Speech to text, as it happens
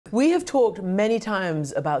We have talked many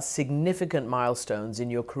times about significant milestones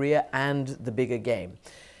in your career and the bigger game.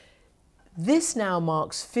 This now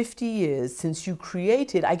marks 50 years since you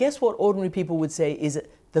created, I guess what ordinary people would say is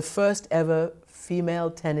the first ever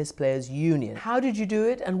female tennis players union. How did you do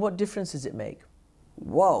it and what difference does it make?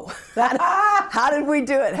 Whoa. How did we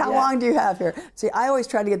do it? How long do you have here? See, I always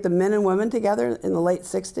tried to get the men and women together in the late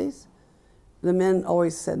 60s. The men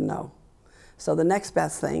always said no. So the next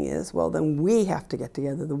best thing is, well, then we have to get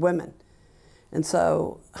together, the women. And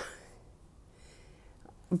so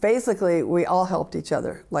basically we all helped each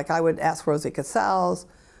other. Like I would ask Rosie Casals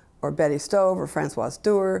or Betty Stove or Francoise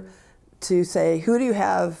Dewar to say, who do you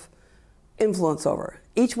have influence over?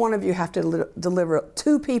 Each one of you have to deliver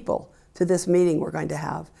 2 people to this meeting we're going to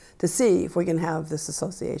have to see if we can have this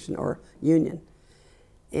association or union.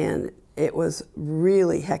 And it was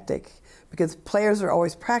really hectic because players are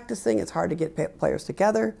always practicing. It's hard to get players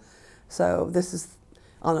together. So this is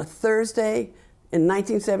on a Thursday in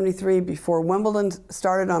 1973 before Wimbledon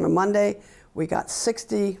started on a Monday. We got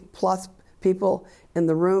 60 plus people in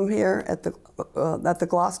the room here at the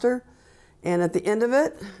Gloucester. And at the end of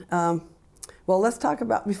it, well, let's talk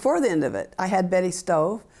about before the end of it. I had Betty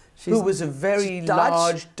Stove. Who was a very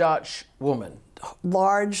large Dutch woman.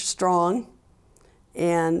 Large, strong.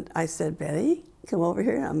 And I said, Betty, come over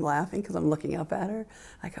here. And I'm laughing because I'm looking up at her.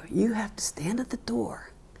 I go, you have to stand at the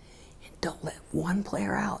door and don't let one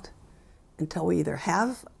player out until we either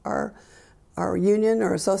have our union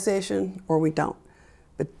or association or we don't.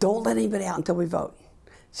 But don't let anybody out until we vote.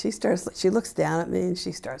 She looks down at me and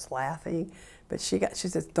she starts laughing. But she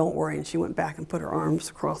says, don't worry. And she went back and put her arms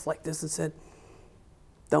across like this and said,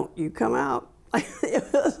 don't you come out. It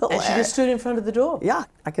was hilarious. And she just stood in front of the door? Yeah,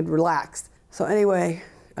 I could relax. So anyway,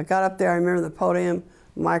 I got up there, I remember the podium,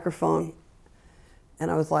 microphone,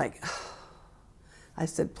 and I was like, I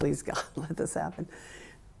said, please God, let this happen.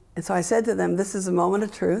 And so I said to them, this is a moment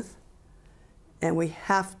of truth, and we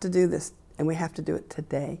have to do this, and we have to do it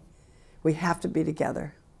today. We have to be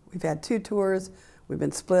together. We've had 2 tours, we've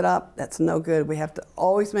been split up, that's no good. We have to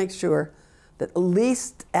always make sure that at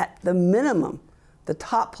least at the minimum, the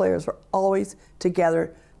top players are always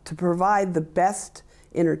together to provide the best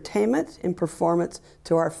entertainment and performance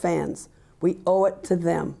to our fans. We owe it to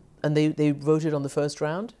them. And they voted on the first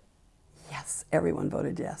round? Yes, everyone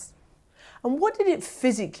voted yes. And what did it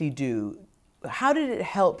physically do? How did it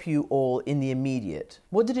help you all in the immediate?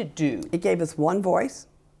 What did it do? It gave us one voice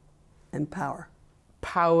and power.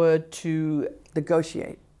 Power to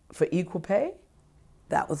negotiate. For equal pay?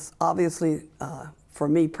 That was obviously, for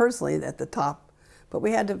me personally, at the top. But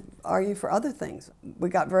we had to argue for other things. We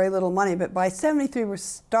got very little money, but by '73 we're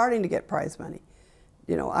starting to get prize money.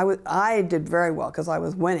 You know, I did very well because I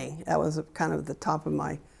was winning. That was kind of the top of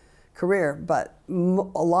my career, but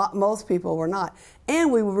most people were not.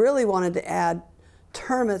 And we really wanted to add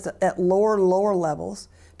tournaments at lower and lower levels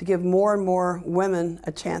to give more and more women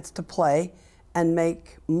a chance to play and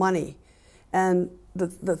make money. And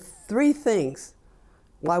the 3 things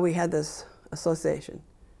why we had this association: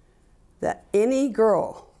 that any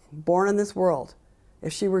girl born in this world,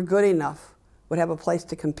 if she were good enough, would have a place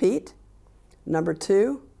to compete. Number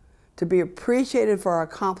 2, to be appreciated for our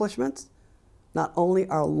accomplishments, not only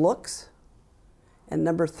our looks. And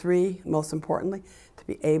number 3, most importantly, to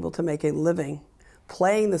be able to make a living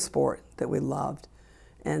playing the sport that we loved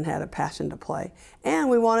and had a passion to play.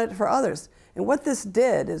 And we wanted it for others. And what this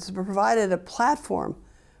did is it provided a platform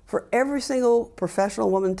for every single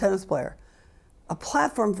professional woman tennis player. A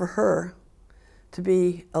platform for her to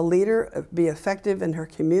be a leader, be effective in her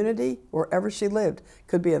community, wherever she lived. It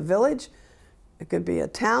could be a village, it could be a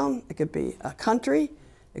town, it could be a country,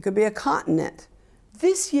 it could be a continent.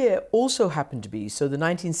 This year also happened to be, so the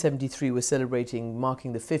 1973 we're celebrating,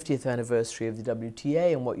 marking the 50th anniversary of the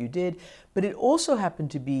WTA and what you did, but it also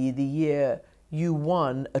happened to be the year you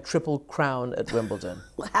won a triple crown at Wimbledon.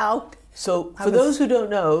 How? So for those who don't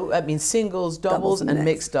know, that means singles, doubles and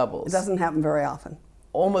mixed doubles. It doesn't happen very often.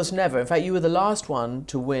 Almost never. In fact, you were the last one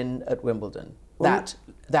to win at Wimbledon. That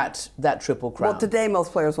triple crown. Well, today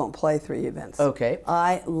most players won't play 3 events. Okay.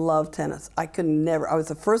 I love tennis. I could never. I was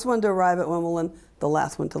the first one to arrive at Wimbledon, the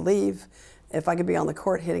last one to leave. If I could be on the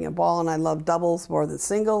court hitting a ball, and I love doubles more than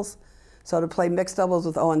singles. So to play mixed doubles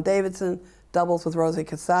with Owen Davidson, doubles with Rosie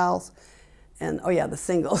Casals, and oh yeah, the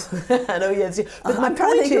singles. I know, yes. But I'm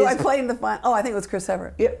trying to think who I played in the final. Oh, I think it was Chris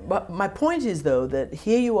Evert. Yeah, but my point is though that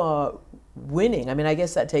here you are winning. I mean, I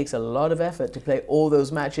guess that takes a lot of effort to play all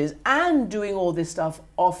those matches and doing all this stuff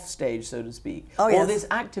off stage, so to speak. Oh, yes. All this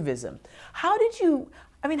activism. How did you?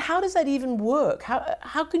 I mean, how does that even work?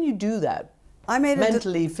 How can you do that? I made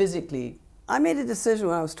mentally, physically. I made a decision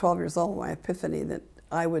when I was 12 years old, my epiphany, that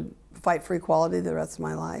I would fight for equality the rest of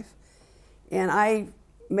my life. And I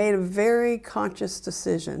made a very conscious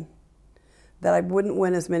decision that I wouldn't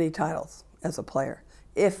win as many titles as a player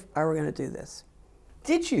if I were going to do this.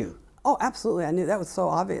 Did you? Oh, absolutely. I knew that was so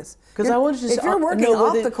obvious. Because I wanted to if you're working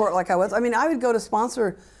off the court like I was, I mean, I would go to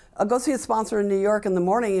go see a sponsor in New York in the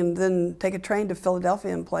morning and then take a train to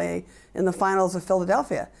Philadelphia and play in the finals of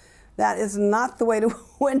Philadelphia. That is not the way to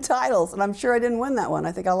win titles, and I'm sure I didn't win that one.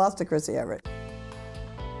 I think I lost to Chrissy Everett.